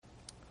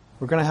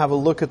We're going to have a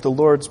look at the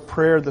Lord's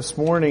Prayer this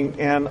morning,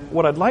 and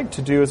what I'd like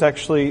to do is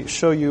actually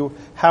show you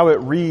how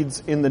it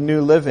reads in the New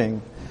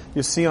Living.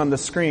 You see on the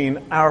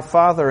screen, "Our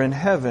Father in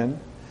heaven,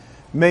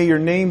 may your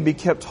name be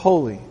kept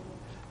holy.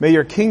 May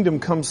your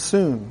kingdom come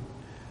soon.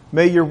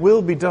 May your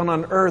will be done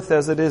on earth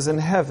as it is in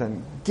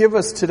heaven. Give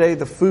us today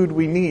the food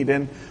we need,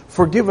 and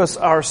forgive us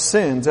our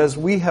sins as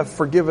we have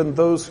forgiven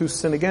those who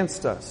sin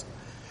against us.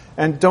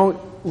 And don't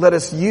let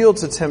us yield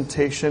to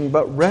temptation,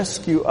 but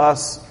rescue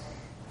us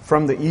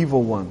from the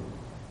evil one."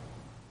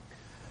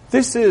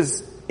 This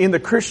is, in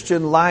the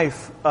Christian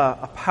life,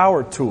 a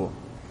power tool.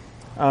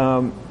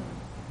 I'm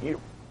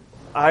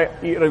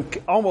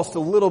almost a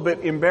little bit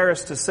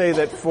embarrassed to say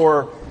that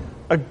for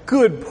a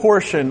good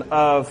portion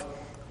of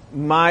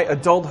my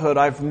adulthood,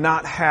 I've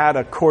not had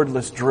a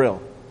cordless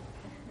drill.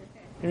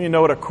 You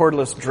know what a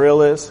cordless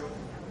drill is?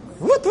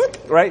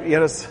 Right?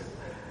 Yes.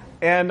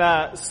 And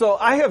so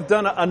I have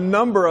done a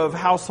number of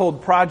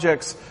household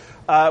projects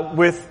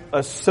with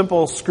a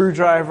simple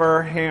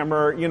screwdriver,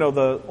 hammer,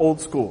 the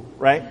old school,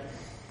 right?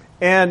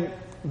 And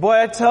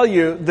boy, I tell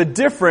you, the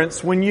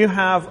difference when you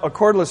have a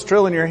cordless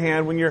drill in your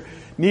hand, when you're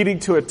needing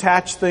to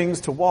attach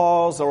things to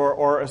walls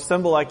or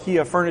assemble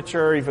IKEA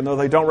furniture, even though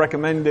they don't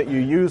recommend that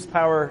you use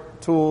power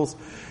tools,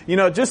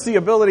 just the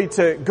ability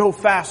to go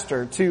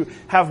faster, to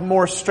have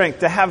more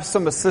strength, to have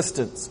some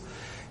assistance.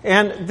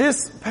 And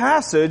this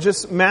passage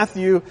is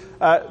Matthew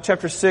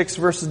chapter 6,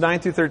 verses 9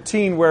 through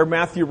 13, where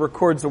Matthew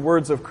records the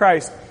words of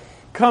Christ,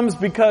 comes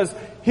because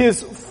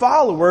his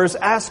followers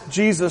ask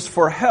Jesus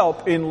for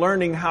help in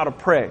learning how to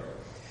pray.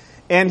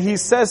 And he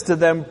says to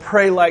them,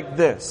 "Pray like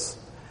this."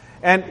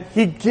 And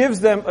he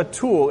gives them a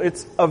tool.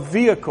 It's a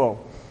vehicle.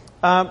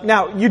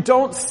 Now, you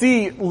don't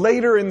see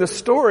later in the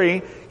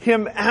story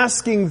him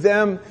asking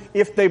them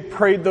if they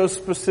prayed those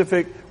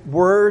specific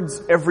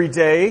words every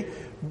day.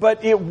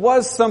 But it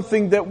was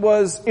something that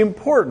was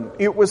important.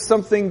 It was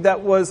something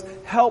that was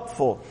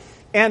helpful.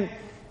 And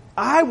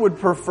I would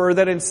prefer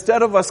that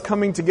instead of us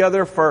coming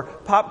together for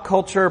pop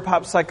culture,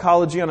 pop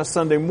psychology on a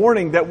Sunday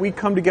morning, that we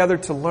come together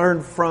to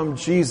learn from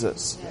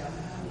Jesus.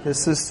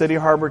 This is City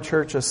Harbor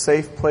Church, a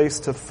safe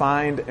place to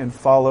find and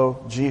follow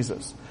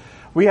Jesus.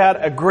 We had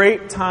a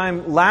great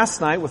time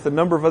last night with a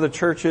number of other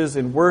churches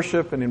in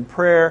worship and in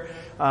prayer.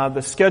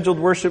 The scheduled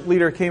worship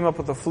leader came up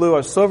with the flu. I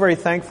was so very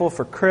thankful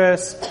for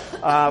Chris,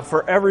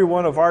 for every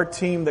one of our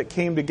team that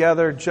came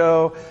together.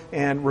 Joe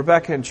and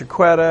Rebecca and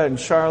Chiquetta and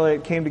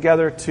Charlotte came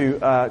together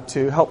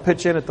to help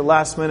pitch in at the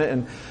last minute.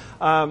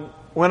 And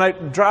when I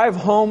drive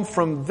home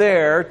from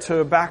there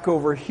to back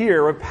over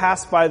here, I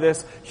pass by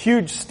this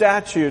huge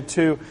statue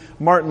to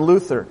Martin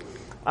Luther.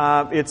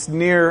 It's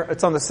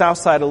on the south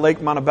side of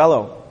Lake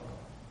Montebello.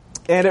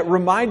 And it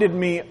reminded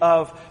me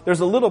of, there's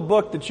a little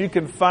book that you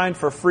can find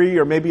for free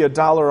or maybe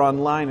 $1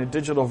 online, a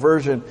digital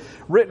version,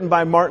 written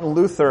by Martin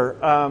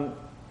Luther,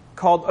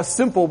 called A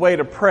Simple Way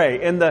to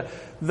Pray. And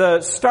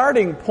the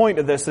starting point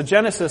of this, the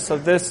genesis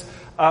of this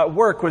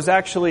work was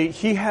actually,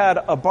 he had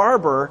a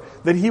barber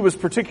that he was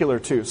particular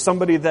to.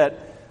 Somebody that,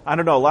 I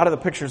don't know, a lot of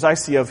the pictures I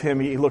see of him,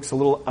 he looks a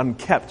little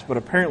unkept, but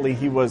apparently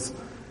he was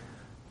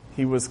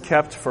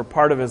kept for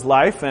part of his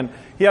life. And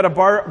he had a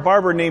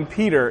barber named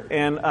Peter,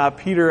 and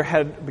Peter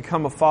had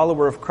become a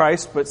follower of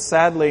Christ, but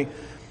sadly,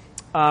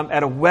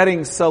 at a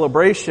wedding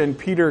celebration,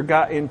 Peter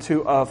got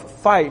into a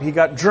fight. He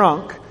got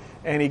drunk,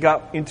 and he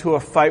got into a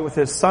fight with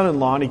his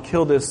son-in-law, and he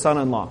killed his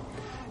son-in-law.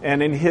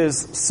 And in his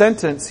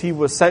sentence, he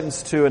was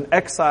sentenced to an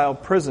exile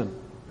prison.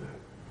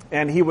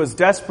 And he was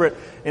desperate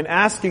in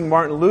asking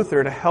Martin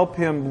Luther to help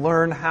him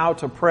learn how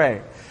to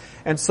pray.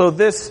 And so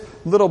this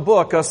little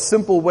book, A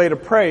Simple Way to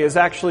Pray, is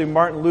actually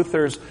Martin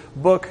Luther's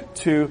book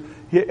to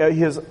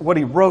what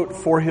he wrote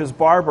for his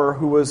barber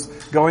who was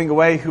going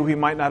away, who he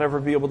might not ever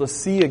be able to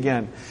see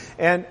again.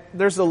 And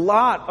there's a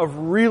lot of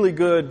really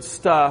good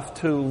stuff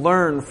to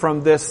learn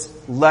from this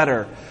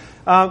letter.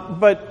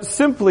 But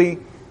simply,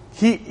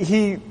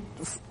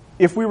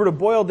 if we were to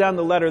boil down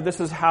the letter, this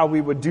is how we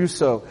would do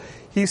so.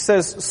 He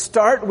says,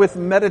 start with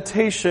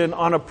meditation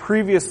on a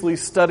previously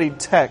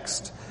studied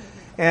text.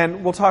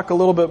 And we'll talk a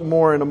little bit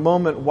more in a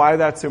moment why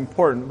that's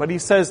important. But he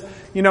says,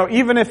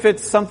 even if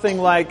it's something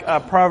like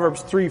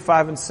Proverbs 3,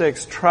 5, and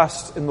 6,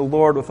 trust in the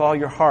Lord with all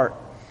your heart.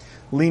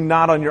 Lean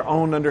not on your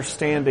own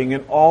understanding.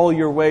 In all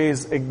your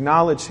ways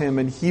acknowledge Him,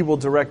 and He will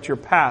direct your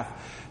path.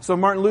 So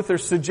Martin Luther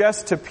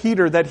suggests to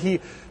Peter that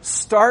he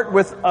start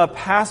with a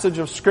passage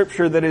of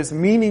Scripture that is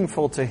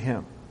meaningful to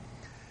him.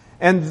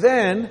 And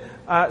then,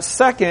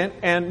 second,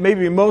 and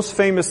maybe most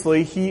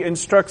famously, he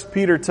instructs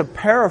Peter to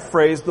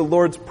paraphrase the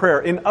Lord's Prayer.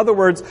 In other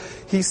words,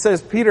 he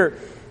says, Peter,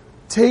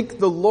 take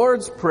the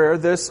Lord's Prayer,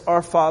 this,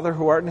 Our Father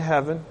who art in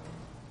heaven,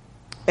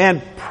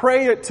 and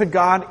pray it to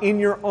God in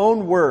your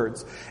own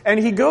words. And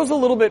he goes a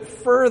little bit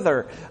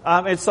further.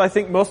 And so I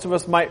think most of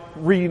us might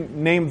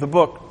rename the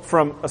book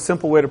from A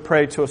Simple Way to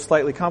Pray to A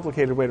Slightly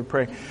Complicated Way to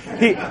Pray.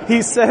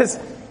 He says,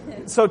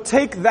 so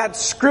take that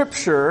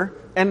Scripture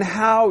and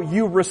how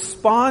you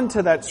respond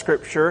to that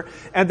Scripture,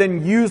 and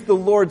then use the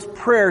Lord's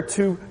Prayer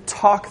to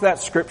talk that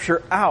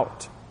Scripture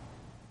out.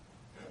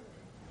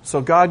 So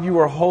God, you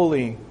are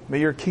holy. May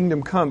your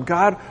kingdom come.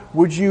 God,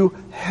 would you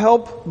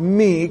help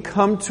me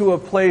come to a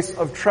place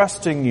of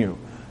trusting you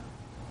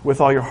with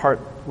all your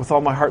heart, with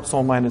all my heart,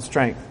 soul, mind, and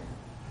strength.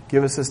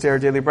 Give us this day our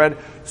daily bread,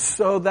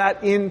 so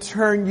that in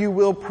turn you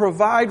will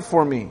provide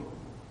for me.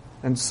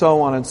 And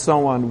so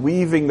on,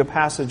 weaving the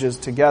passages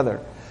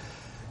together.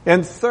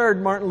 And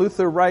third, Martin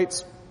Luther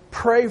writes,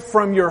 pray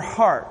from your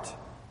heart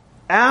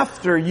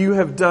after you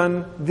have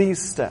done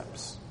these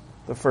steps,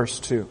 the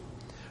first two.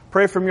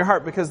 Pray from your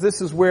heart, because this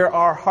is where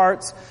our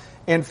hearts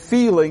and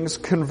feelings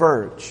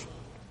converge.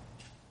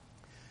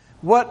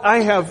 What I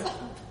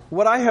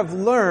have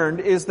learned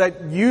is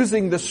that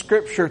using the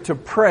Scripture to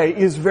pray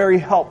is very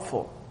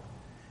helpful.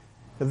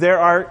 There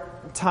are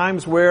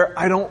times where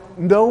I don't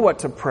know what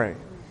to pray.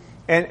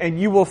 And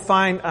you will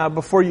find,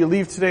 before you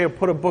leave today, I'll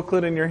put a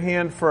booklet in your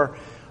hand for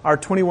our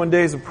 21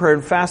 days of prayer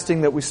and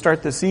fasting that we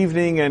start this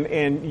evening.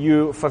 And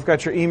you, if I've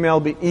got your email,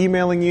 I'll be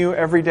emailing you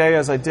every day,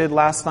 as I did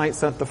last night,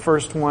 sent the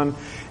first one.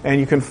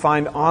 And you can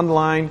find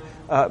online,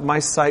 my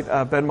site,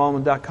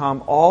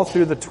 benmalman.com, all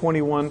through the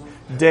 21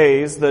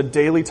 days, the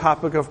daily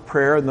topic of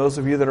prayer. And those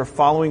of you that are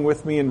following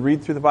with me and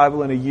read through the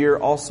Bible in a year,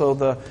 also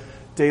the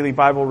daily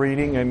Bible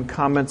reading and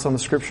comments on the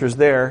Scriptures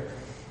there.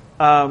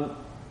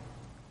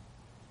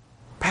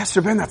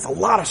 Pastor Ben, that's a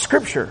lot of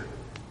Scripture.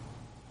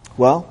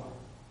 Well,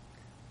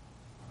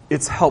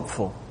 it's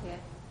helpful. Yeah.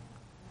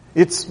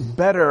 It's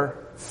better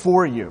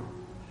for you.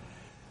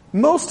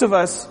 Most of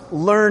us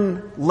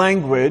learn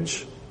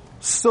language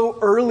so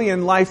early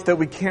in life that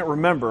we can't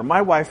remember.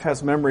 My wife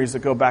has memories that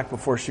go back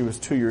before she was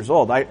 2 years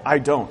old. I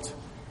don't.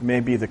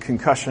 Maybe the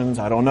concussions,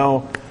 I don't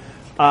know.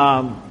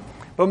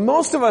 But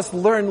most of us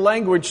learn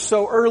language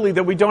so early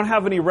that we don't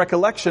have any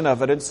recollection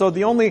of it. And so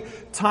the only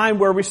time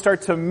where we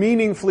start to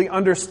meaningfully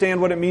understand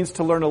what it means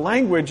to learn a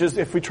language is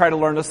if we try to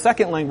learn a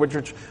second language,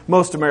 which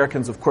most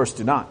Americans, of course,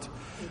 do not.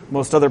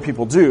 Most other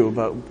people do,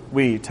 but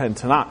we tend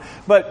to not.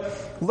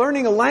 But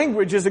learning a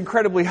language is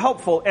incredibly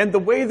helpful. And the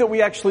way that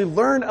we actually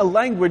learn a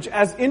language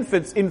as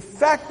infants, in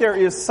fact, there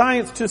is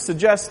science to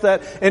suggest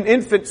that an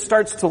infant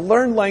starts to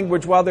learn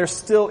language while they're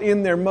still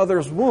in their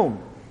mother's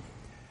womb.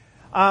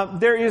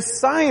 There is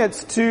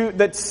science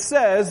that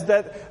says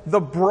that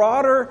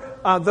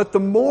the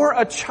more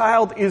a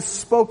child is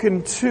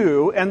spoken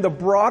to, and the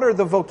broader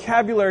the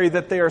vocabulary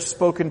that they are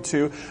spoken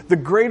to, the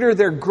greater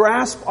their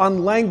grasp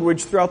on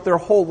language throughout their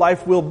whole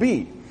life will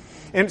be.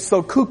 And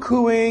so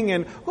cuckooing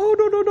and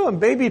and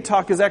baby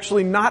talk is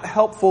actually not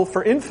helpful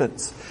for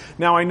infants.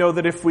 Now I know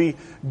that if we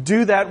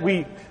do that,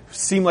 we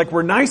seem like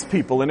we're nice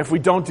people, and if we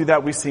don't do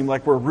that, we seem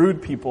like we're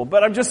rude people.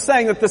 But I'm just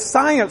saying that the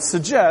science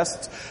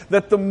suggests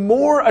that the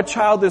more a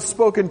child is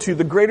spoken to,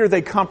 the greater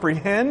they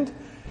comprehend,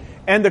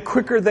 and the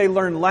quicker they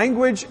learn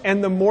language,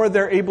 and the more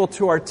they're able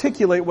to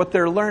articulate what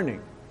they're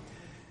learning.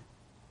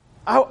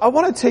 I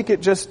want to take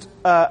it just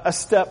a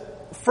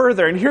step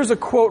further, and here's a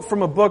quote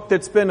from a book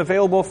that's been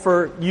available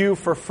for you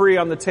for free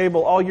on the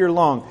table all year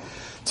long.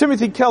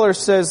 Timothy Keller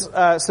says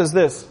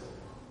this: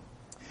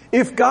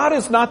 if God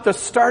is not the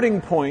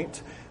starting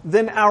point,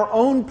 then our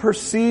own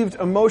perceived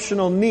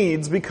emotional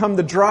needs become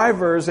the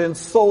drivers and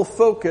sole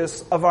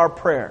focus of our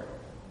prayer.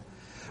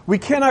 We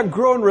cannot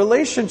grow in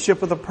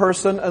relationship with a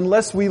person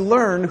unless we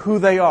learn who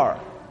they are.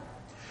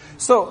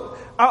 So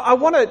I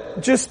want to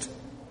just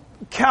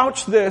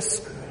couch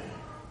this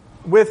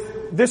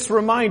with this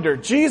reminder.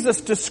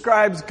 Jesus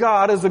describes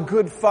God as a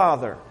good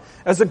father,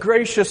 as a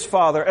gracious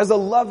father, as a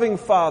loving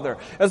father,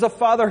 as a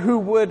father who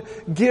would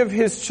give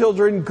his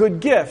children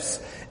good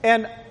gifts.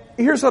 And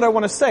here's what I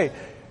want to say.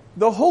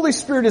 The Holy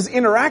Spirit is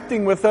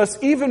interacting with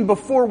us even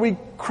before we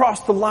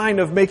cross the line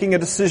of making a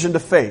decision to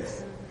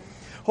faith.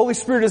 Holy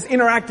Spirit is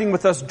interacting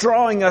with us,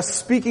 drawing us,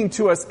 speaking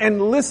to us,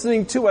 and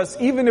listening to us,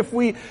 even if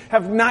we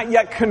have not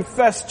yet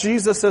confessed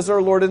Jesus as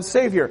our Lord and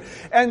Savior.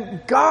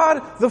 And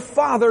God the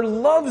Father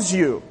loves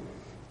you,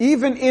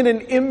 even in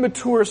an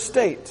immature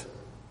state.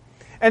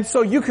 And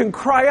so you can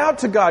cry out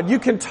to God, you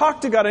can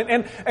talk to God,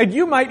 and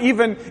you might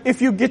even,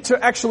 if you get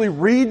to actually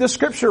read the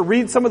Scripture,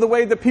 read some of the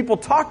way that people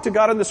talk to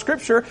God in the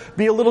Scripture,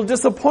 be a little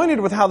disappointed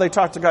with how they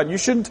talk to God. You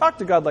shouldn't talk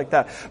to God like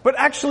that. But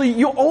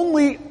actually,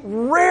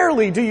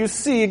 rarely do you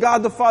see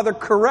God the Father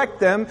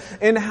correct them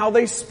in how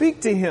they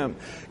speak to Him.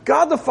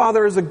 God the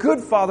Father is a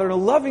good Father and a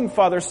loving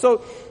Father,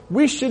 so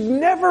we should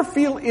never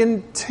feel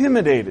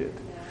intimidated.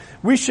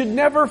 We should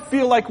never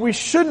feel like we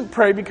shouldn't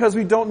pray because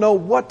we don't know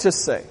what to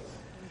say.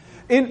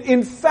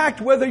 In fact,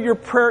 whether your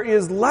prayer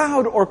is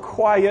loud or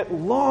quiet,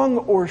 long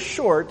or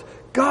short,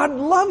 God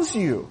loves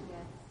you.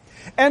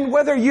 And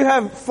whether you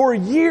have for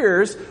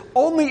years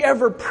only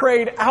ever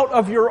prayed out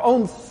of your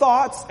own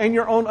thoughts and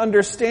your own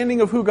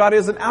understanding of who God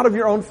is and out of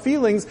your own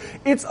feelings,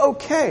 it's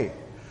okay.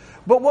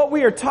 But what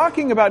we are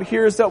talking about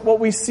here is that what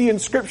we see in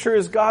Scripture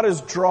is God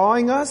is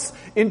drawing us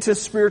into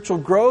spiritual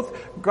growth.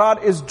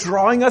 God is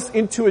drawing us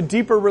into a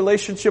deeper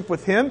relationship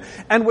with Him.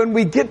 And when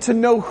we get to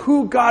know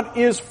who God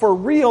is for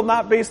real,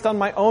 not based on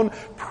my own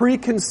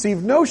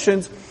preconceived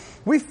notions,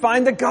 we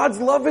find that God's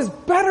love is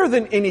better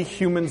than any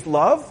human's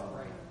love.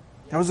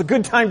 That was a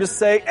good time to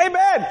say,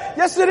 amen.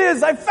 Yes, it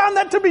is. I found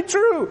that to be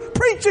true.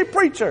 Preach it,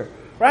 preacher.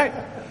 Right?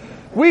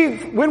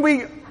 When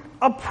we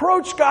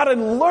approach God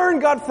and learn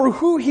God for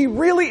who He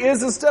really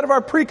is instead of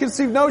our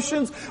preconceived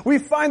notions, we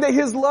find that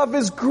His love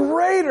is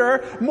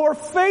greater, more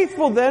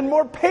faithful than,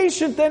 more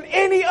patient than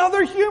any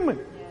other human.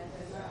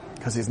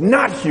 Because He's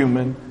not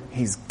human,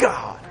 He's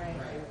God.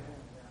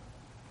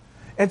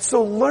 And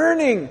so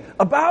learning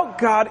about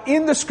God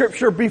in the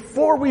Scripture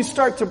before we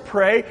start to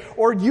pray,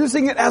 or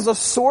using it as a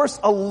source,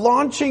 a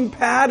launching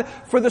pad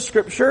for the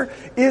Scripture,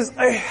 is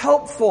a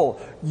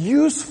helpful,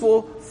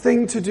 useful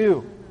thing to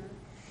do.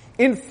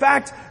 In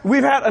fact,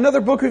 we've had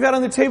another book we've had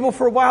on the table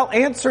for a while,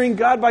 Answering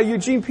God by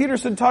Eugene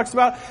Peterson, talks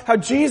about how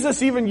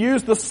Jesus even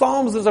used the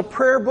Psalms as a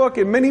prayer book,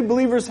 and many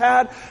believers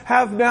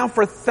have now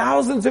for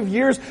thousands of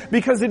years,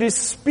 because it is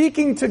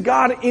speaking to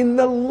God in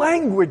the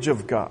language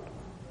of God.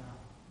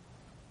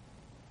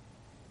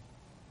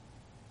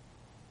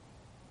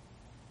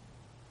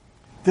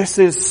 This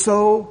is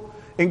so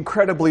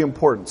incredibly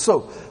important.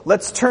 So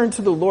let's turn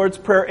to the Lord's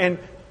Prayer, and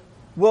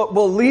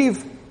we'll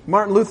leave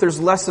Martin Luther's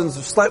lessons,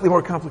 a slightly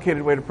more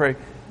complicated way to pray,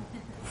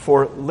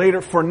 for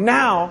later. For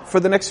now, for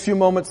the next few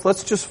moments,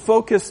 let's just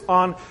focus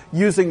on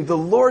using the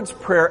Lord's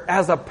Prayer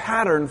as a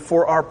pattern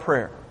for our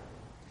prayer.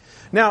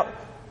 Now,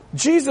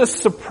 Jesus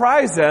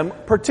surprised them,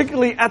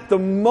 particularly at the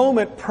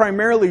moment,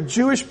 primarily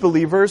Jewish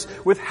believers,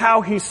 with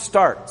how He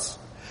starts.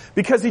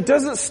 Because He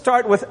doesn't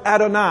start with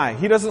Adonai.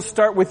 He doesn't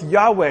start with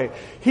Yahweh.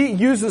 He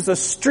uses a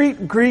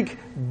street Greek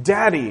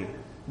daddy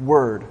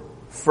word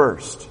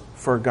first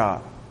for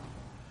God.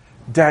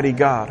 Daddy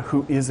God,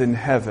 who is in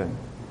heaven,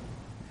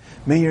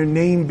 may your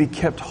name be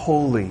kept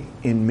holy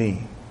in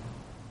me.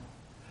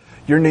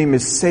 Your name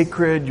is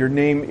sacred. Your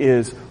name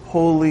is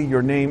holy.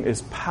 Your name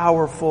is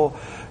powerful.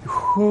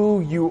 Who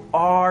you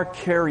are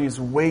carries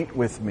weight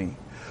with me.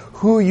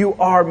 Who you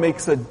are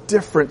makes a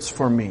difference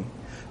for me.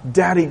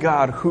 Daddy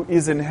God, who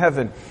is in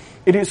heaven.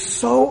 It is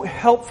so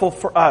helpful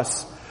for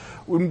us,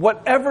 in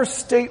whatever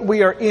state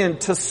we are in,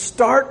 to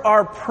start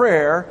our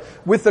prayer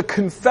with a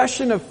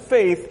confession of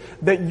faith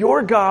that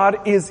your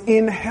God is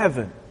in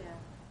heaven.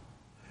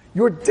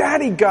 Your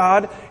Daddy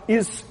God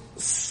is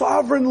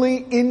sovereignly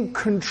in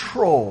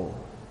control.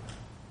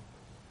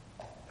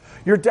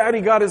 Your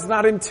Daddy God is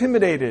not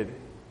intimidated,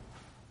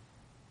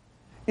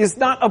 is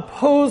not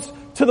opposed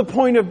to the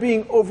point of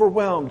being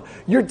overwhelmed.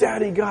 Your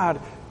Daddy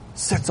God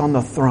sits on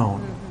the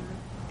throne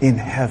in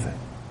heaven.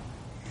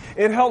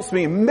 It helps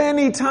me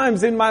many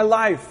times in my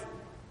life,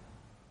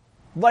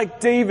 like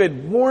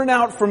David, worn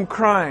out from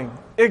crying,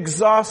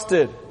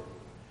 exhausted,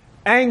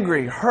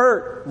 angry,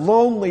 hurt,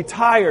 lonely,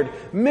 tired.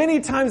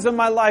 Many times in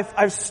my life,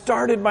 I've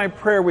started my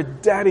prayer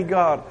with Daddy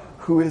God,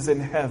 who is in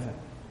heaven.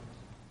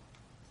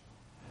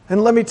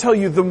 And let me tell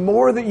you, the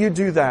more that you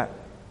do that,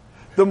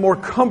 the more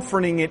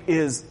comforting it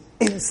is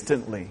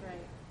instantly.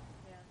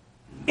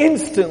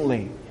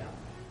 Instantly.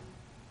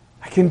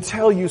 I can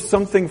tell you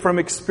something from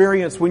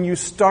experience. When you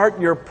start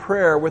your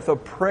prayer with a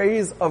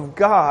praise of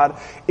God,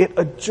 it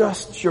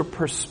adjusts your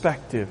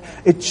perspective.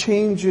 It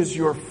changes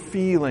your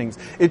feelings.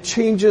 It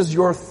changes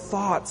your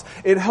thoughts.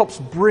 It helps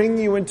bring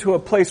you into a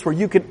place where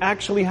you can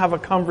actually have a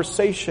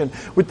conversation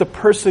with the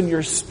person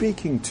you're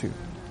speaking to.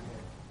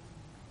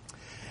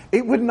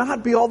 It would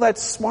not be all that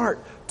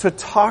smart to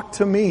talk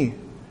to me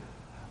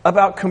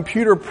about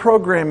computer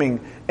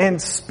programming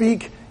and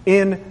speak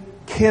in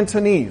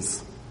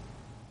Cantonese.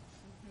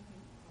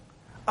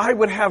 I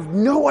would have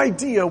no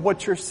idea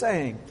what you're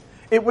saying.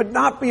 It would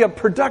not be a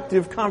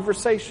productive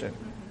conversation.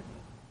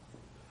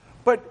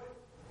 But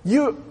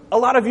a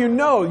lot of you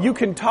know, you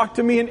can talk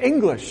to me in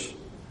English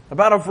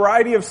about a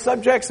variety of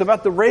subjects,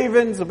 about the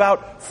Ravens,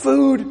 about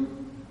food,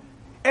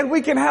 and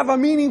we can have a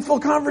meaningful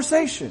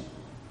conversation.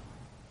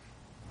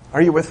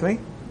 Are you with me?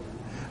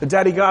 The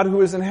Daddy God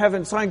who is in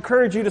heaven. So I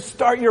encourage you to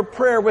start your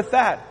prayer with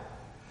that.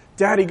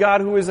 Daddy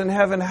God who is in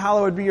heaven,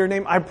 hallowed be your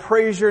name. I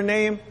praise your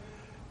name.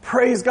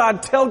 Praise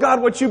God. Tell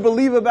God what you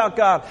believe about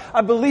God.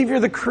 I believe you're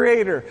the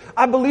Creator.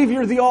 I believe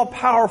you're the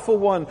all-powerful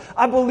one.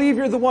 I believe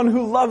you're the one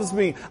who loves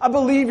me. I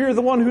believe you're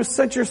the one who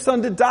sent your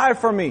Son to die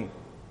for me.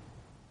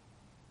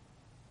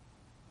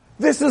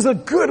 This is a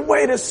good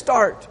way to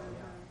start.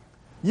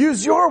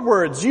 Use your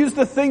words. Use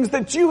the things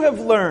that you have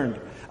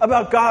learned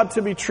about God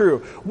to be true.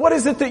 What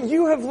is it that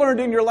you have learned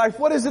in your life?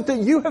 What is it that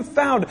you have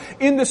found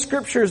in the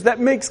Scriptures that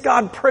makes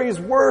God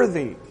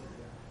praiseworthy?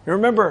 You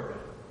remember,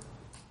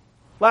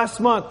 last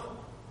month,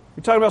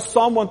 we talked about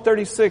Psalm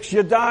 136,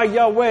 Yada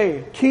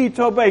Yahweh, Ki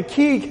Tobeh,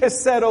 Ki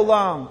Chesed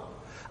Olam.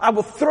 I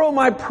will throw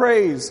my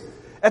praise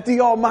at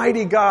the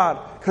Almighty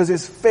God, because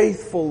His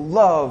faithful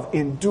love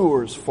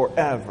endures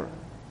forever.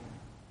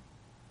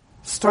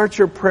 Start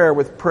your prayer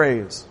with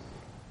praise.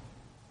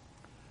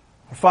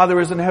 Our Father who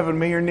is in heaven,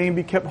 may your name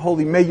be kept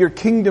holy. May your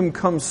kingdom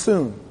come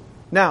soon.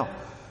 Now,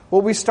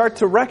 what we start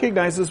to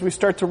recognize is we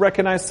start to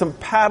recognize some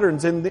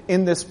patterns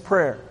in this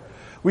prayer.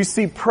 We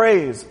see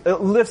praise. It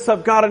lifts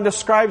up God and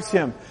describes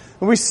Him.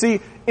 And we see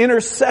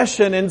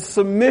intercession and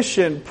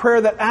submission,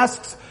 prayer that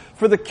asks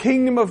for the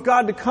kingdom of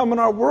God to come in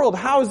our world.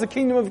 How is the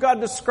kingdom of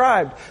God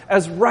described?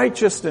 As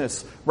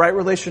righteousness, right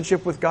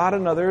relationship with God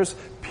and others,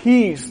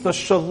 peace, the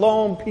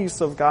shalom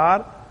peace of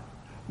God,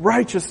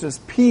 righteousness,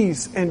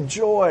 peace, and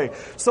joy.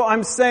 So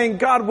I'm saying,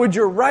 God, would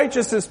your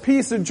righteousness,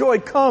 peace, and joy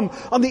come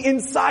on the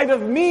inside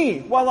of me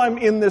while I'm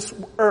in this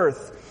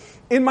earth,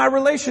 in my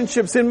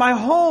relationships, in my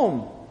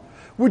home.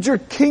 Would your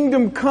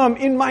kingdom come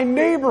in my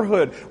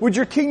neighborhood? Would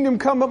your kingdom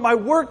come at my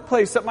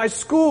workplace, at my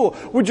school?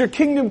 Would your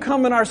kingdom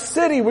come in our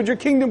city? Would your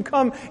kingdom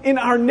come in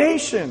our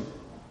nation?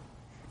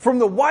 From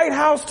the White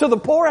House to the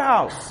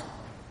poorhouse.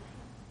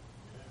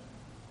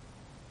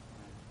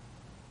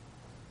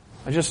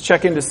 I just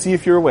check in to see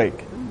if you're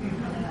awake.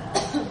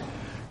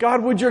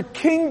 God, would your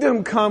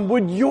kingdom come?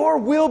 Would your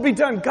will be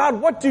done?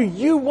 God, what do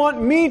you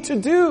want me to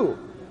do?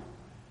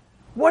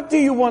 What do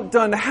you want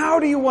done? How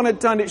do you want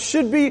it done? It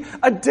should be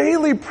a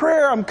daily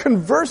prayer. I'm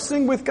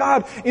conversing with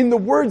God in the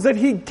words that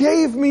He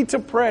gave me to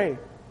pray.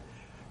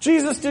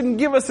 Jesus didn't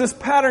give us this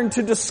pattern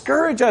to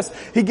discourage us.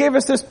 He gave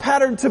us this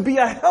pattern to be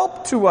a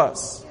help to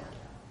us.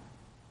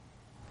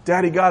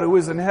 Daddy God who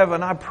is in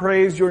heaven, I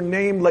praise your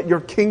name. Let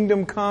your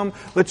kingdom come.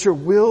 Let your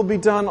will be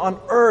done on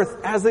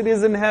earth as it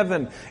is in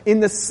heaven. In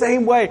the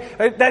same way.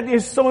 That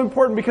is so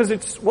important because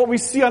it's what we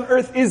see on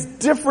earth is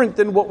different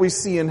than what we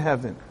see in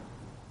heaven.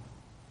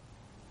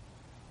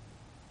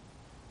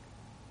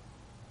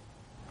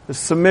 The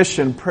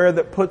submission, prayer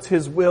that puts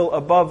His will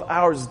above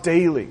ours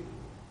daily.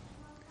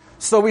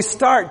 So we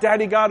start,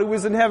 Daddy God who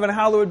is in heaven,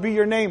 hallowed be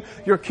your name.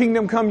 Your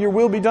kingdom come, your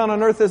will be done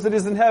on earth as it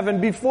is in heaven.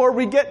 Before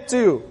we get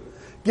to,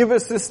 give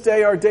us this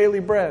day our daily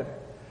bread.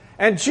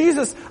 And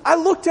Jesus, I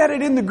looked at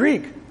it in the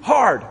Greek,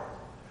 hard.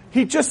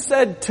 He just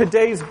said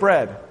today's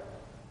bread.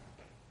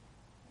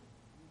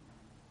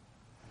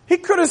 He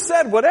could have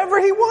said whatever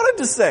He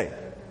wanted to say.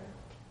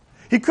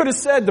 He could have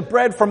said the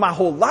bread for my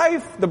whole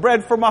life, the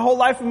bread for my whole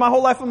life and my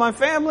whole life of my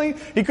family.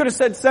 He could have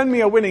said send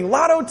me a winning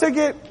lotto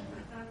ticket.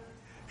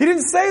 He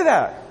didn't say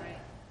that.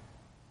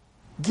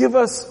 Give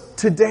us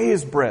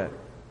today's bread.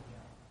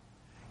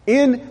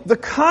 In the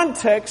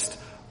context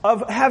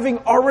of having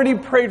already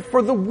prayed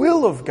for the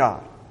will of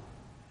God.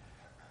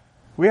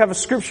 We have a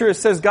scripture that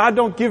says, God,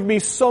 don't give me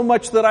so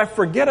much that I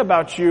forget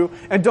about you,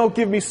 and don't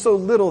give me so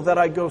little that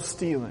I go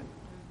stealing.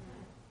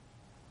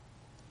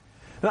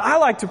 Now, I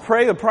like to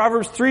pray the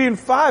Proverbs 3 and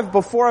 5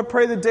 before I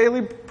pray the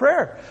daily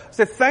prayer. I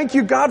say, thank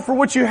you, God, for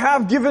what you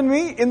have given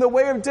me in the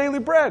way of daily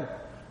bread.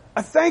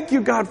 I thank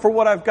you, God, for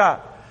what I've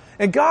got.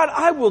 And God,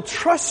 I will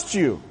trust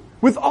you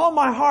with all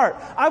my heart.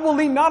 I will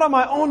lean not on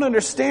my own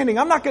understanding.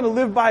 I'm not going to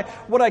live by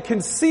what I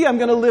can see. I'm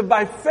going to live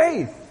by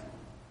faith.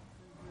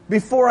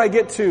 Before I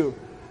get to,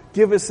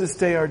 give us this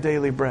day our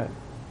daily bread.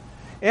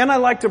 And I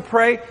like to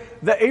pray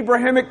the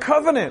Abrahamic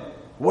covenant.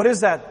 What is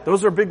that?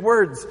 Those are big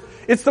words.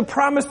 It's the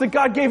promise that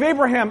God gave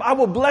Abraham. I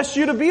will bless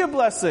you to be a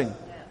blessing.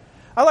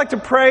 I like to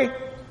pray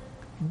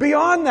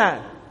beyond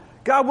that.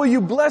 God, will you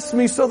bless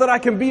me so that I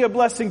can be a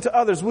blessing to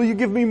others? Will you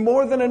give me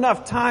more than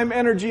enough time,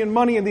 energy, and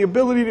money and the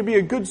ability to be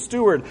a good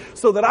steward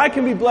so that I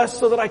can be blessed,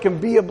 so that I can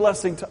be a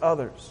blessing to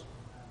others?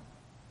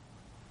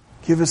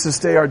 Give us this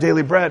day our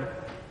daily bread.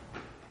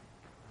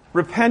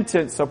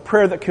 Repentance, a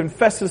prayer that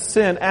confesses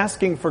sin,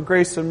 asking for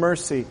grace and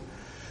mercy.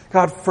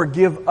 God,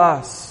 forgive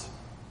us.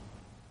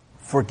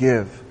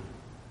 Forgive.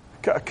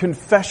 A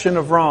confession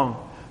of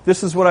wrong.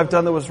 This is what I've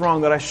done that was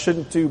wrong, that I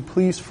shouldn't do.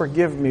 Please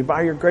forgive me.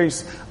 By your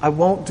grace, I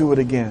won't do it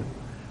again.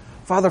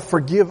 Father,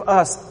 forgive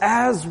us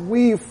as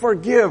we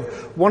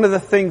forgive. One of the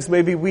things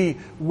maybe we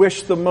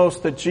wish the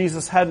most that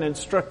Jesus hadn't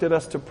instructed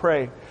us to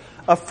pray.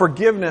 A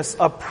forgiveness,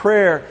 a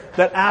prayer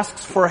that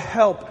asks for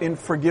help in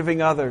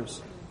forgiving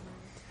others.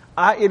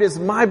 It is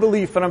my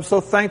belief, and I'm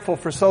so thankful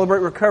for Celebrate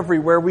Recovery,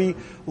 where we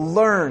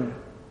learn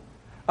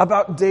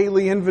about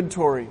daily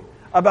inventory,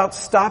 about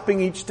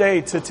stopping each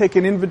day to take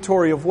an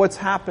inventory of what's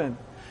happened,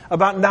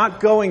 about not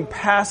going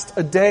past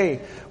a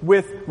day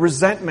with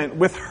resentment,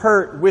 with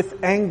hurt,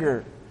 with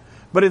anger,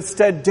 but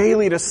instead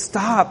daily to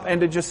stop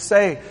and to just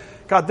say,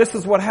 God, this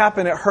is what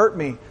happened. It hurt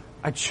me.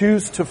 I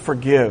choose to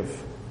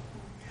forgive.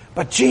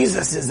 But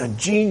Jesus is a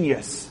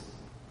genius.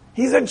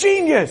 He's a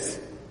genius.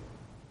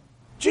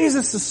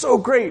 Jesus is so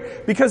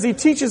great because He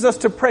teaches us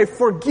to pray,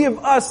 forgive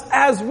us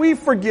as we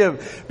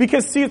forgive.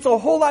 Because see, it's a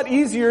whole lot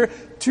easier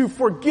to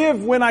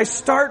forgive when I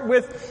start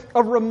with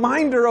a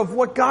reminder of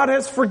what God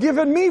has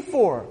forgiven me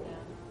for.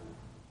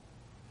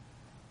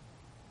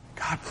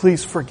 God,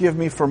 please forgive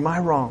me for my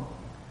wrong.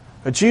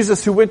 A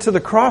Jesus who went to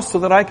the cross so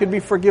that I could be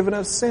forgiven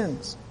of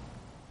sins.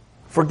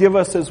 Forgive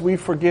us as we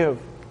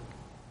forgive.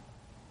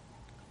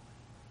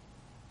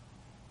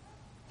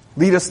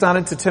 Lead us not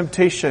into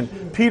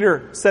temptation.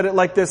 Peter said it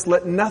like this,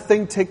 let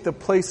nothing take the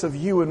place of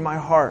you in my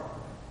heart.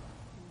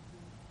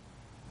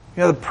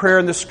 You know, the prayer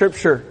in the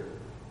scripture,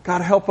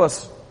 God help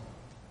us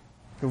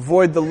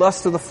avoid the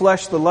lust of the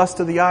flesh, the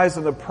lust of the eyes,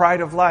 and the pride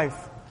of life.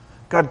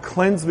 God,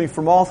 cleanse me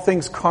from all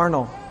things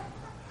carnal.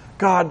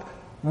 God,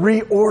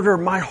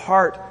 reorder my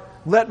heart.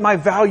 Let my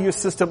value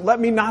system, let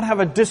me not have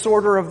a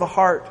disorder of the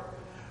heart.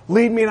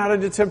 Lead me not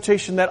into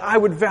temptation that I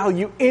would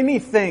value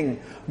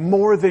anything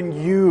more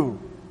than you,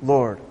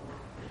 Lord.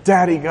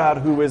 Daddy God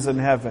who is in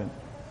heaven.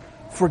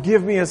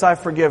 Forgive me as I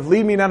forgive.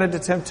 Lead me not into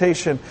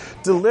temptation.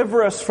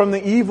 Deliver us from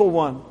the evil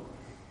one.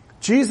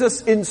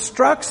 Jesus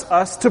instructs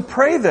us to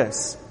pray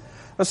this.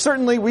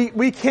 Certainly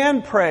we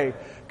can pray,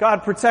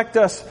 God, protect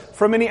us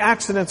from any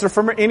accidents or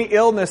from any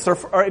illness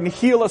and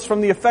heal us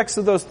from the effects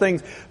of those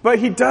things. But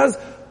He does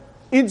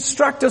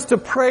instruct us to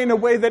pray in a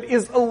way that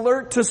is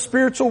alert to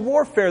spiritual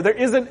warfare. There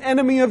is an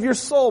enemy of your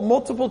soul.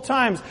 Multiple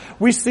times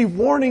we see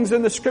warnings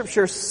in the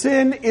Scripture.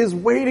 Sin is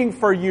waiting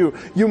for you.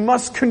 You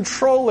must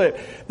control it.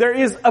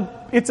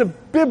 It's a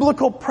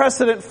biblical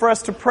precedent for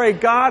us to pray,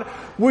 God,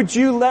 would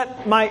you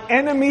let my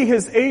enemy,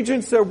 his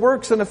agents, their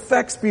works and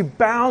effects be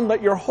bound?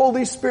 Let your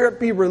Holy Spirit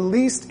be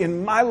released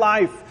in my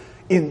life,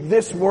 in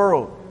this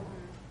world.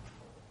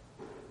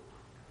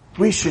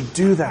 We should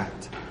do that.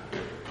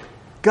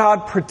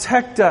 God,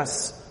 protect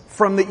us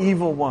from the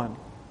evil one.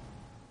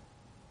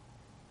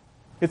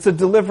 It's a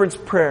deliverance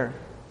prayer.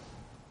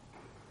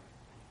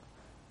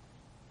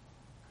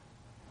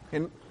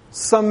 And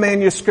some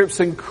manuscripts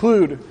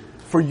include,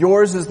 for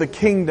yours is the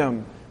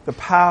kingdom, the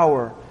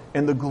power,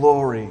 and the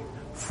glory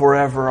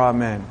forever.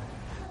 Amen.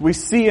 We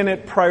see in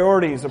it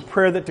priorities, a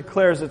prayer that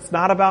declares it's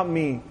not about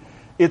me,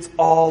 it's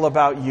all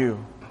about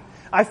you.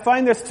 I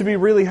find this to be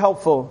really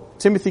helpful.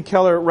 Timothy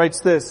Keller writes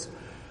this: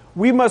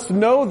 we must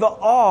know the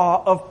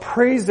awe of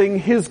praising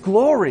His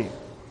glory,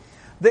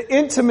 the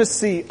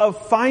intimacy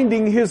of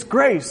finding His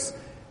grace,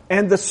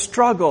 and the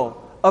struggle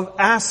of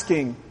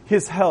asking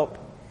His help,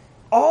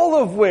 all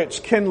of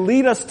which can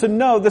lead us to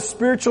know the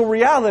spiritual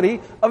reality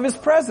of His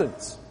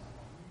presence.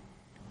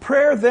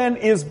 Prayer then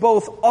is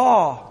both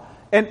awe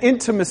and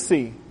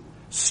intimacy,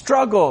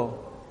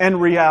 struggle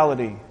and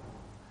reality.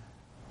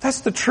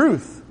 That's the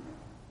truth.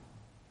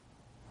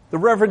 The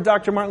Reverend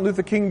Dr. Martin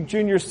Luther King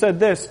Jr. said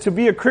this: to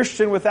be a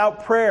Christian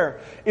without prayer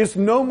is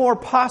no more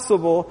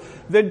possible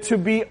than to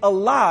be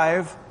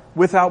alive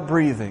without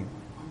breathing.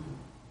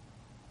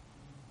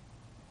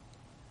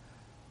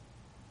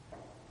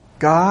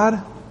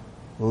 God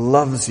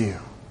loves you.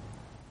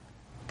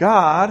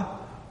 God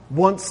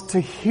wants to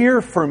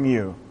hear from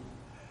you.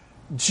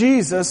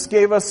 Jesus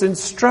gave us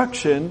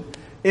instruction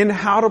in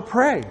how to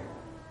pray.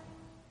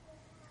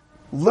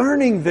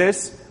 Learning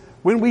this,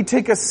 when we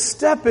take a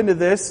step into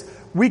this,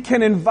 we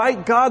can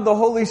invite God, the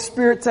Holy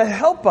Spirit, to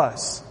help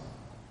us.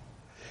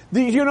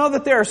 Do you know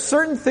that there are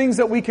certain things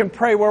that we can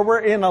pray where we're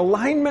in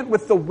alignment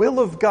with the will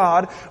of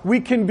God?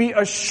 We can be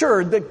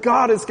assured that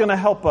God is going to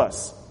help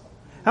us.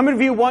 How many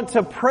of you want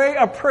to pray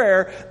a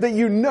prayer that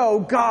you know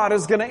God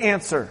is going to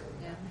answer?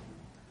 Yeah.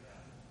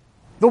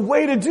 The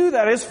way to do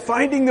that is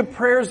finding the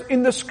prayers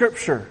in the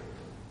Scripture.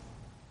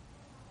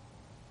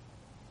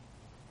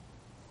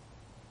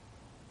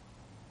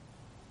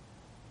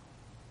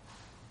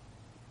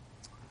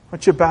 Why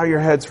don't you bow your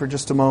heads for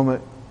just a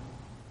moment?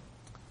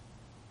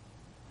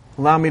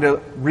 Allow me to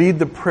read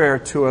the prayer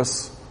to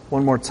us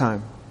one more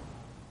time.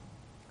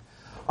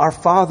 Our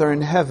Father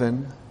in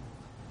heaven,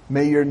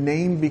 may your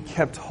name be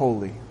kept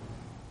holy.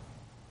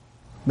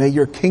 May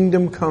your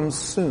kingdom come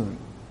soon.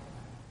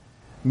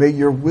 May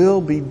your will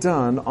be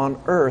done on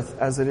earth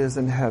as it is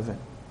in heaven.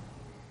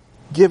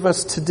 Give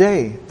us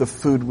today the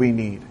food we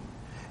need,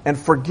 and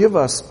forgive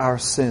us our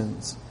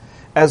sins,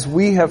 as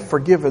we have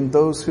forgiven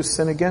those who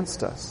sin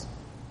against us.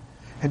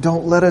 And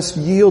don't let us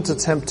yield to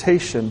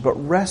temptation, but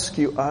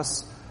rescue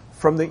us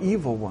from the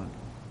evil one.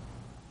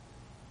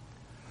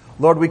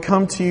 Lord, we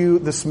come to you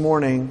this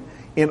morning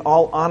in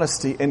all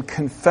honesty and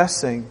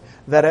confessing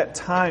that at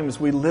times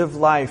we live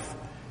life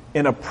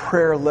in a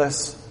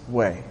prayerless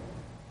way.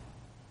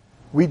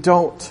 We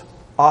don't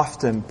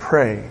often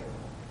pray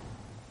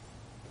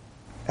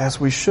as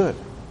we should.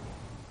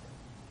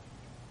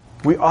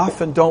 We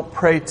often don't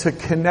pray to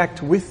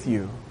connect with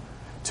you,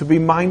 to be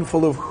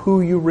mindful of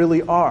who you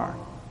really are.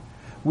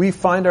 We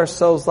find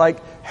ourselves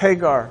like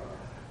Hagar,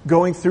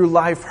 going through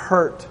life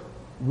hurt,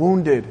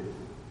 wounded,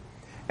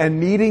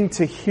 and needing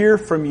to hear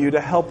from you to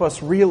help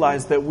us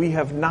realize that we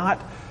have not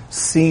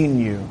seen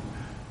you.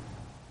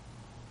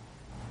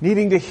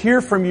 Needing to hear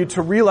from you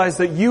to realize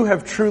that you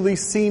have truly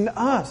seen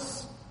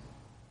us.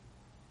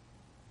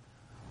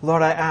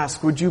 Lord, I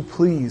ask, would you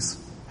please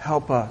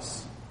help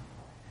us?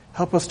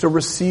 Help us to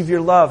receive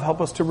your love.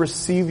 Help us to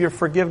receive your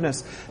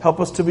forgiveness.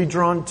 Help us to be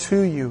drawn to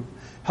you.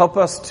 Help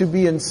us to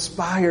be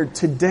inspired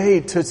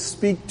today to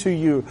speak to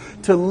you,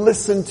 to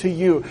listen to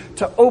you,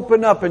 to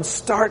open up and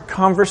start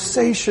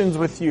conversations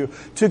with you,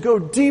 to go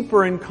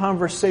deeper in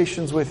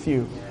conversations with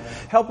you.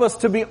 Help us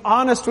to be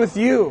honest with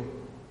you,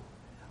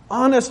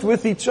 honest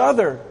with each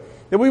other,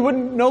 that we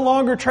wouldn't no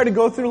longer try to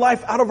go through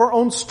life out of our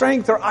own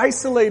strength or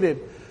isolated,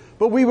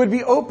 but we would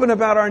be open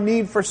about our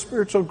need for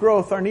spiritual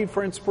growth, our need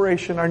for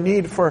inspiration, our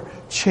need for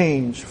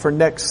change, for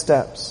next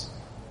steps.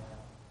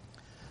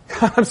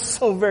 God, I'm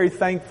so very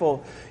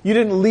thankful. You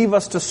didn't leave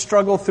us to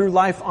struggle through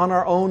life on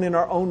our own in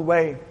our own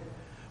way,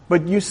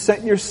 but you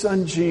sent your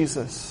Son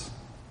Jesus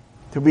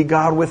to be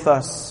God with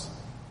us,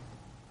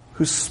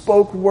 who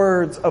spoke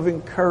words of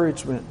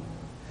encouragement,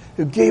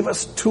 who gave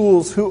us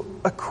tools, who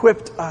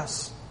equipped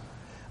us.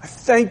 I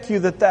thank you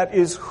that that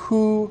is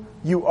who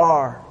you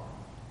are.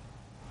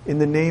 In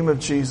the name of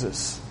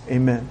Jesus,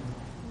 amen.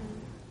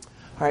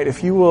 All right,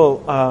 if you will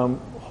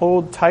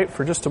hold tight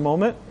for just a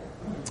moment.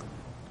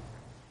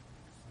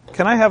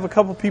 can I have a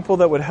couple people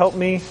that would help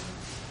me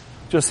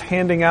just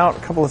handing out a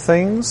couple of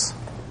things?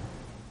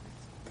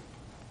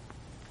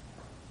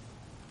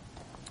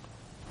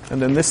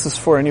 And then this is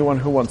for anyone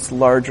who wants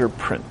larger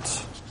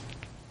print.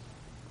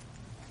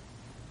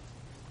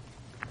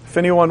 If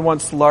anyone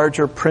wants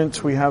larger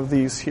print, we have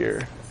these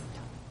here.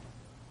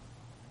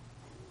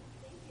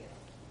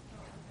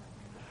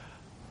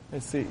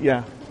 Let's see,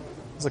 yeah.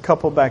 There's a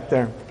couple back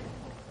there.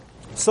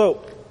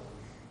 So,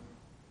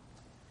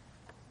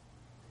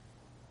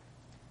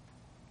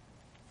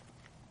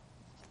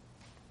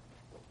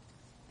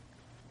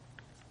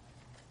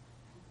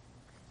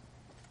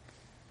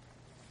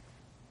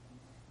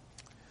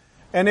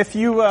 and if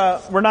you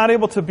were not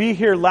able to be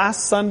here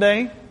last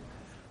Sunday,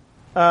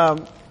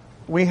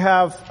 we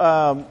have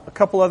a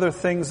couple other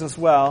things as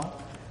well.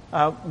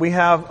 We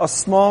have a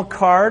small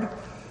card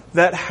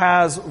that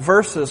has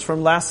verses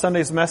from last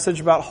Sunday's message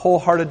about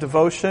wholehearted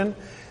devotion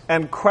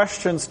and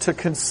questions to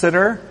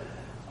consider.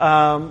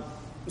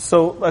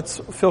 So let's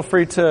feel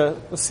free to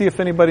see if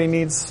anybody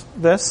needs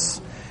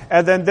this.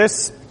 And then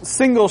this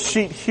single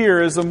sheet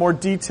here is a more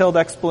detailed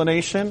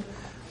explanation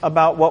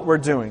about what we're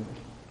doing.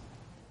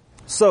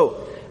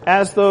 So,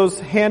 as those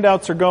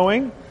handouts are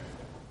going,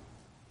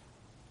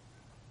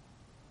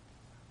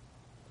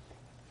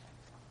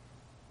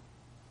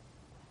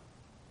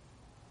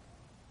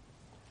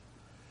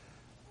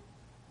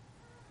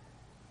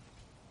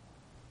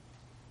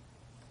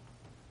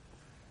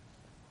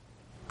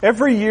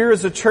 every year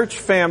as a church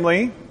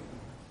family,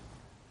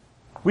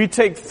 we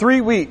take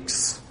 3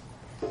 weeks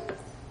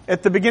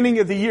at the beginning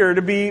of the year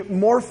to be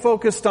more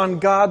focused on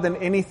God than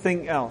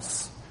anything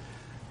else.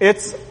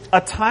 It's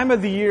a time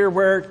of the year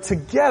where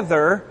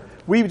together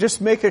we just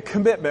make a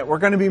commitment. We're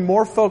going to be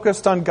more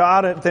focused on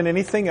God than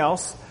anything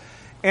else.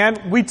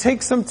 And we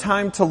take some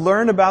time to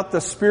learn about the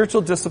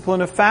spiritual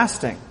discipline of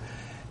fasting.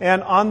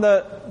 And on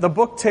the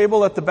book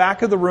table at the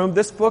back of the room,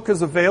 this book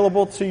is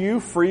available to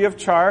you free of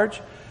charge.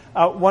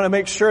 I want to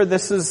make sure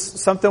this is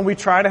something we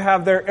try to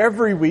have there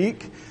every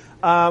week.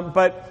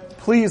 But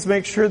please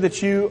make sure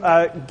that you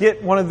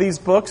get one of these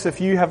books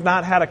if you have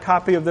not had a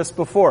copy of this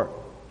before.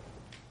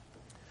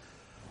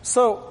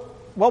 So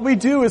what we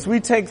do is we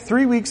take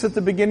 3 weeks at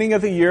the beginning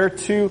of the year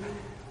to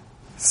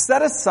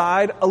set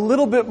aside a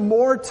little bit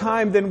more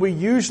time than we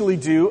usually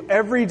do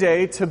every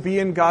day to be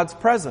in God's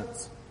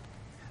presence.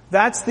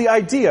 That's the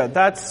idea.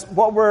 That's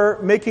what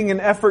we're making an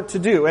effort to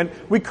do. And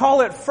we call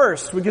it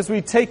first because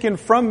we take in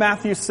from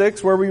Matthew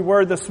 6, where we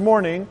were this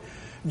morning,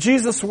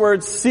 Jesus'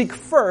 words, seek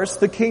first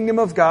the kingdom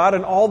of God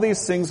and all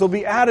these things will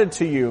be added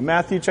to you.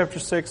 Matthew chapter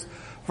 6,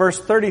 verse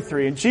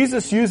 33. And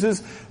Jesus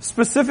uses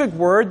specific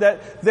word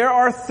that there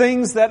are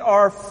things that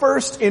are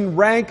first in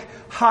rank,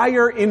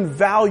 higher in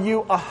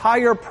value, a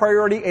higher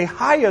priority, a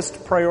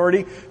highest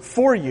priority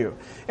for you.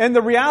 And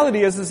the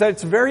reality is that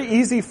it's very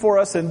easy for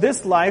us in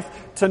this life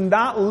to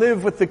not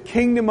live with the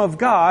kingdom of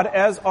God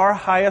as our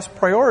highest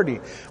priority.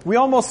 We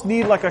almost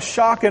need like a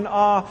shock and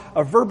awe,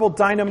 a verbal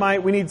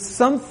dynamite. We need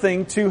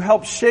something to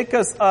help shake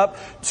us up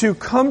to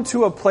come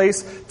to a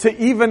place to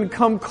even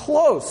come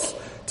close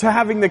to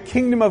having the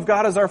kingdom of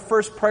God as our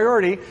first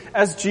priority,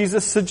 as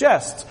Jesus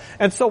suggests.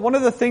 And so one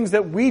of the things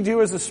that we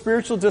do as a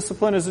spiritual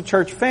discipline, as a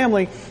church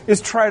family, is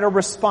try to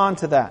respond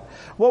to that.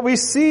 What we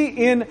see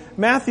in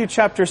Matthew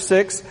chapter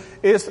 6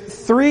 is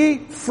 3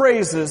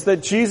 phrases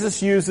that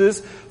Jesus uses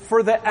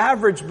for the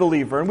average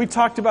believer. And we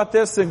talked about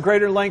this in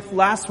greater length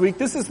last week.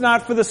 This is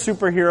not for the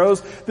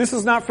superheroes. This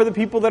is not for the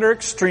people that are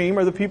extreme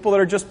or the people that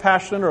are just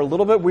passionate or a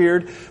little bit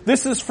weird.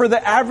 This is for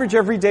the average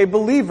everyday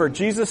believer.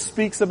 Jesus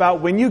speaks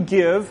about when you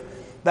give,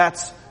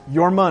 that's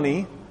your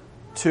money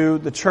to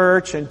the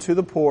church and to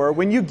the poor.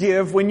 When you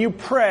give, when you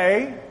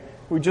pray,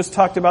 we just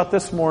talked about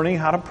this morning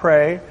how to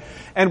pray.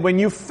 And when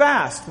you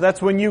fast, that's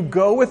when you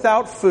go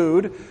without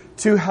food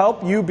to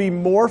help you be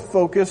more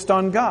focused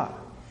on God.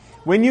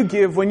 When you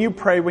give, when you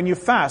pray, when you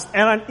fast.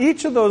 And on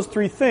each of those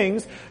 3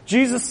 things,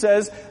 Jesus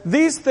says,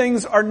 these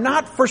things are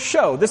not for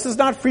show. This is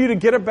not for you to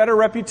get a better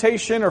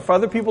reputation or for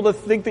other people to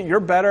think that you're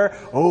better.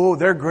 Oh,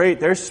 they're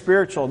great. They're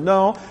spiritual.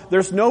 No,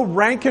 there's no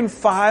rank and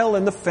file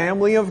in the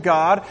family of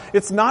God.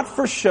 It's not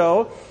for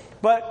show,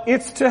 but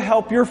it's to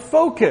help your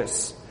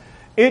focus.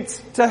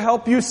 It's to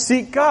help you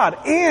seek God.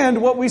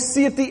 And what we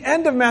see at the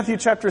end of Matthew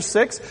chapter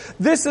 6,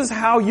 this is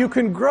how you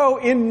can grow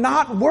in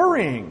not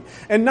worrying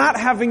and not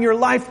having your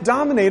life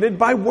dominated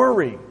by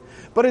worry,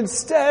 but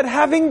instead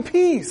having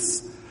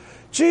peace.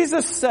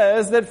 Jesus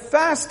says that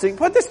fasting,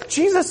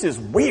 Jesus is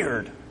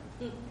weird.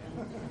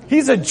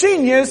 He's a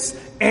genius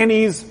and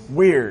he's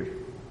weird.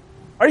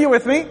 Are you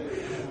with me?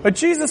 But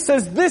Jesus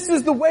says this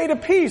is the way to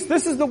peace.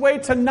 This is the way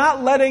to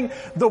not letting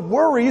the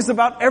worries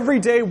about every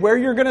day, where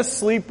you're going to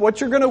sleep,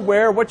 what you're going to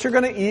wear, what you're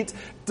going to eat,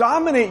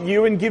 dominate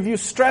you and give you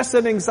stress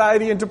and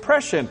anxiety and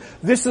depression.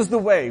 This is the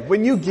way.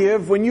 When you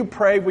give, when you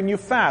pray, when you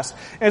fast.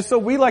 And so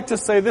we like to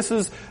say this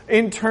is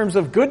in terms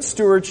of good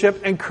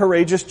stewardship and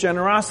courageous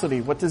generosity.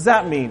 What does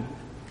that mean?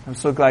 I'm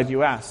so glad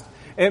you asked.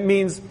 It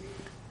means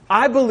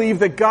I believe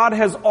that God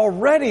has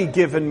already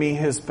given me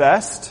His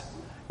best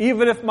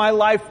Even if my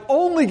life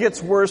only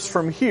gets worse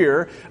from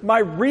here, my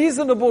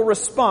reasonable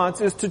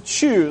response is to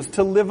choose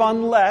to live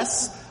on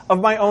less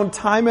of my own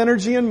time,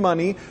 energy, and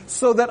money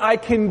so that I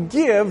can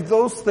give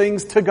those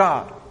things to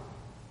God.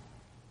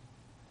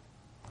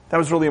 That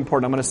was really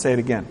important. I'm going to say it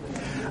again.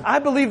 I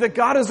believe that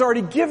God has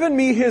already given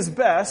me His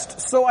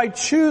best, so I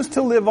choose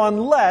to live on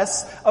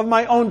less of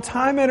my own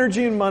time,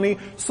 energy, and money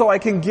so I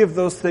can give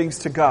those things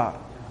to God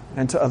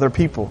and to other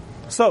people.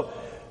 So,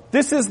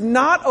 this is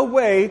not a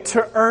way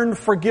to earn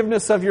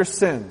forgiveness of your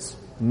sins.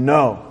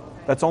 No.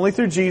 That's only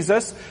through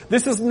Jesus.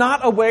 This is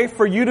not a way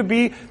for you to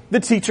be the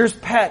teacher's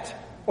pet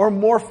or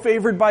more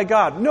favored by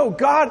God. No,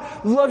 God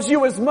loves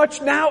you as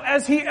much now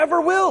as He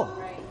ever will.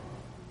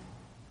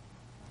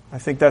 I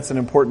think that's an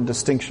important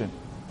distinction.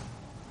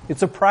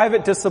 It's a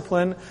private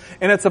discipline,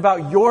 and it's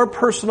about your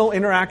personal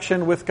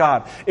interaction with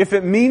God. If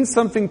it means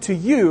something to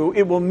you,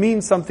 it will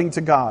mean something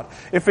to God.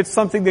 If it's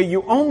something that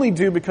you only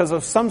do because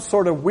of some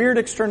sort of weird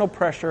external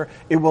pressure,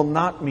 it will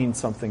not mean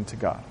something to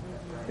God.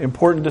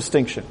 Important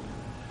distinction.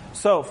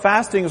 So,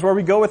 fasting is where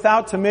we go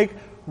without to make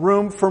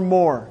room for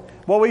more.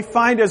 What we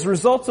find as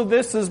results of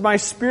this is my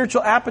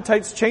spiritual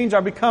appetites change.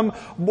 I become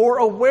more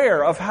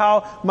aware of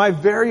how my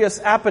various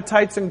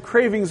appetites and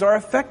cravings are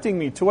affecting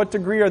me. To what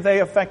degree are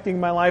they affecting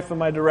my life and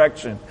my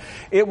direction?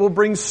 It will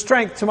bring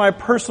strength to my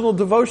personal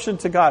devotion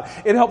to God.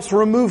 It helps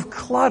remove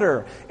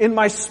clutter in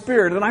my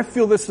spirit. And I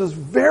feel this is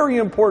very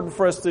important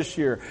for us this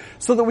year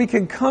so that we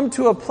can come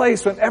to a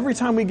place when every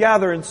time we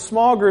gather in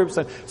small groups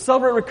and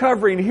celebrate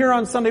recovery and here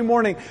on Sunday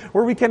morning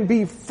where we can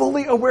be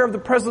fully aware of the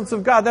presence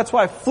of God. That's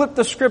why I flipped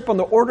the script on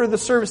the order of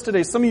the service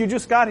today. Some of you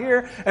just got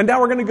here and now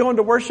we're going to go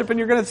into worship and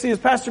you're going to see, is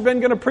Pastor Ben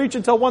going to preach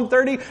until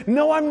 1:30?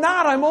 No, I'm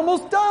not. I'm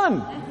almost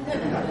done.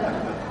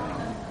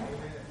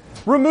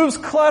 Removes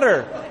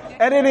clutter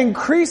and it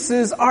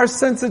increases our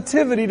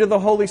sensitivity to the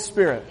Holy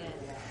Spirit.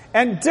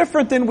 And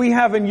different than we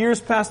have in years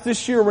past,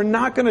 this year we're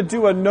not going to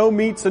do a no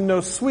meats and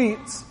no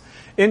sweets.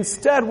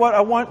 Instead, what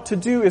I want to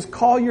do is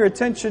call your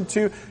attention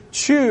to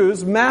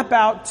map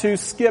out to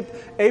skip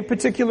a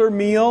particular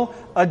meal,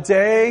 a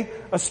day,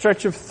 a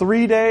stretch of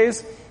 3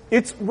 days.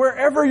 It's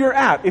wherever you're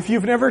at. If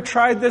you've never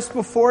tried this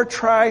before,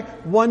 try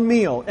one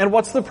meal. And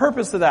what's the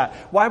purpose of that?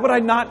 Why would I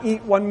not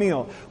eat one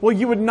meal? Well,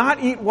 you would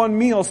not eat one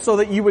meal so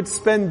that you would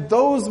spend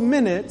those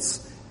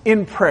minutes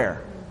in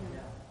prayer.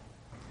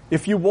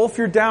 If you wolf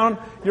your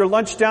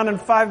lunch down in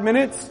 5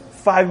 minutes,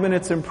 5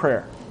 minutes in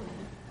prayer.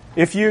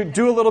 If you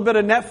do a little bit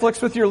of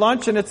Netflix with your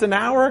lunch and it's an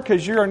hour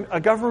because you're a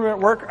government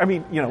worker,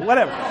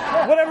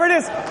 whatever it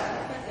is.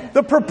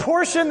 The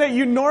proportion that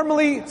you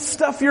normally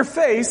stuff your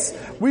face,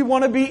 we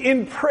want to be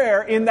in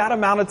prayer in that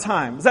amount of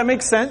time. Does that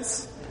make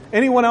sense?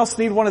 Anyone else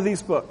need one of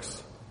these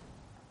books?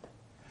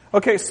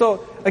 Okay,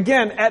 so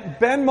again, at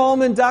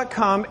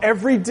benmallman.com,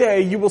 every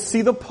day you will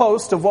see the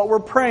post of what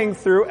we're praying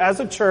through as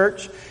a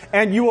church,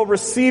 and you will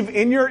receive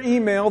in your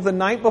email the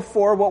night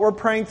before what we're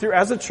praying through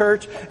as a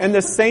church, and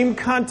the same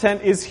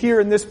content is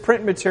here in this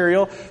print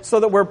material so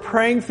that we're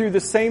praying through the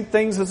same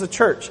things as a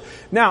church.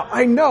 Now,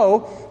 I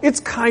know it's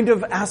kind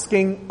of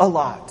asking a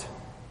lot.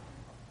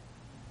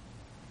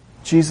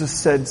 Jesus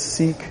said,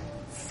 seek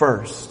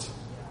first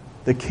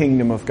the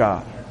kingdom of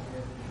God,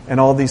 and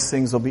all these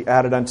things will be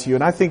added unto you.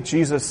 And I think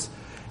Jesus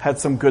had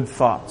some good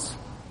thoughts.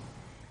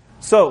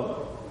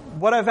 So,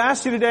 what I've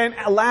asked you today,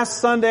 and last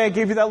Sunday I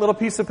gave you that little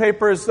piece of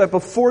paper, is that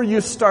before you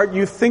start,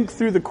 you think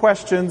through the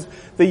questions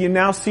that you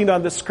now see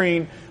on the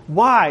screen.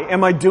 Why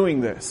am I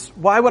doing this?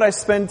 Why would I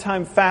spend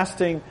time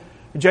fasting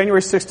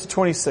January 6th to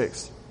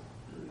 26th?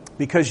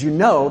 Because you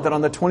know that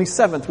on the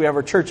 27th we have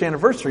our church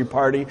anniversary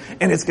party,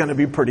 and it's going to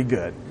be pretty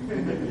good.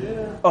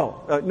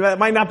 That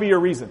might not be your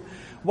reason.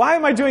 Why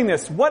am I doing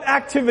this? What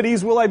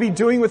activities will I be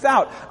doing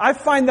without? I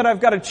find that I've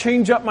got to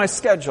change up my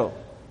schedule.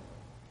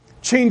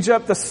 Change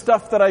up the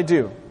stuff that I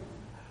do.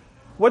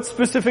 What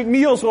specific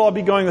meals will I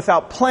be going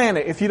without? Plan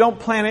it. If you don't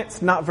plan it,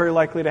 it's not very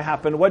likely to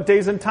happen. What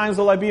days and times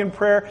will I be in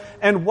prayer?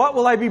 And what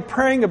will I be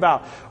praying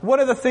about?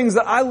 What are the things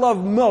that I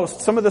love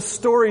most? Some of the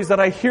stories that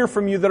I hear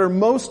from you that are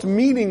most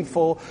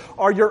meaningful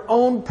are your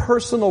own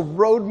personal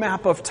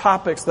roadmap of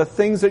topics, the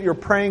things that you're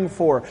praying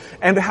for,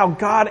 and how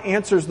God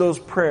answers those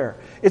prayers.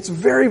 It's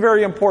very,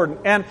 very important.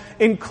 And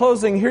in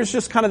closing, here's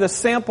just kind of the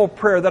sample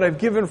prayer that I've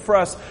given for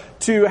us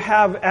to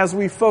have as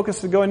we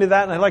focus to go into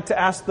that. And I'd like to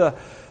ask the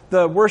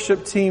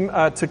worship team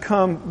to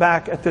come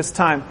back at this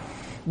time.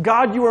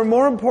 God, you are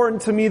more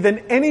important to me than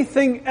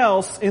anything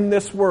else in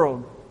this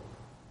world.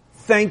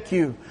 Thank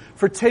you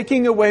for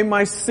taking away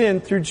my sin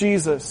through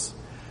Jesus.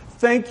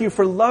 Thank you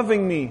for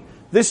loving me.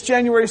 This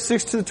January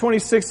 6th to the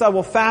 26th, I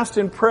will fast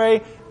and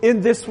pray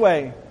in this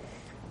way.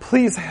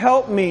 Please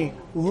help me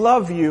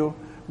love you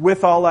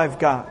with all I've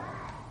got.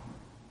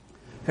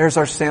 There's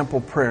our sample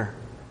prayer.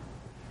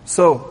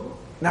 So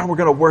now we're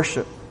going to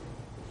worship.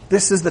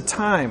 This is the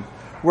time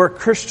where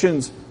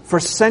Christians for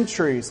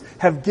centuries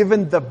have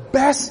given the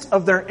best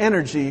of their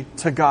energy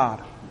to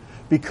God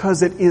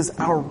because it is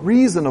our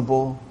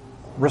reasonable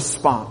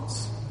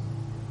response.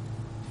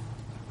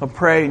 I'll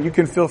pray, and you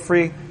can feel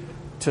free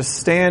to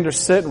stand or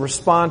sit and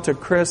respond to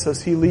Chris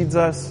as he leads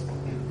us.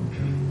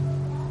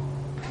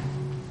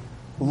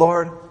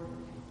 Lord,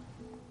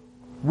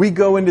 we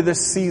go into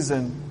this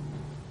season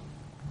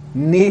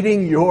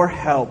needing your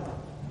help.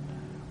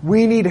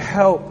 We need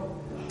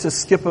help to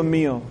skip a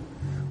meal.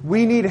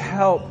 We need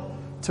help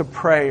to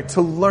pray,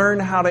 to learn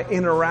how to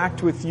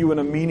interact with you in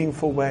a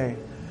meaningful way.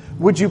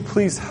 Would you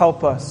please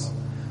help us?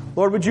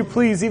 Lord, would you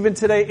please even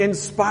today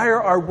inspire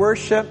our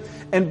worship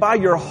and by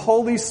your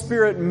Holy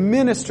Spirit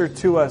minister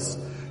to us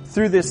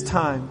through this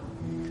time.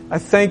 I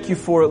thank you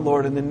for it,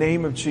 Lord, in the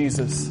name of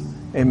Jesus.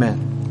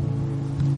 Amen.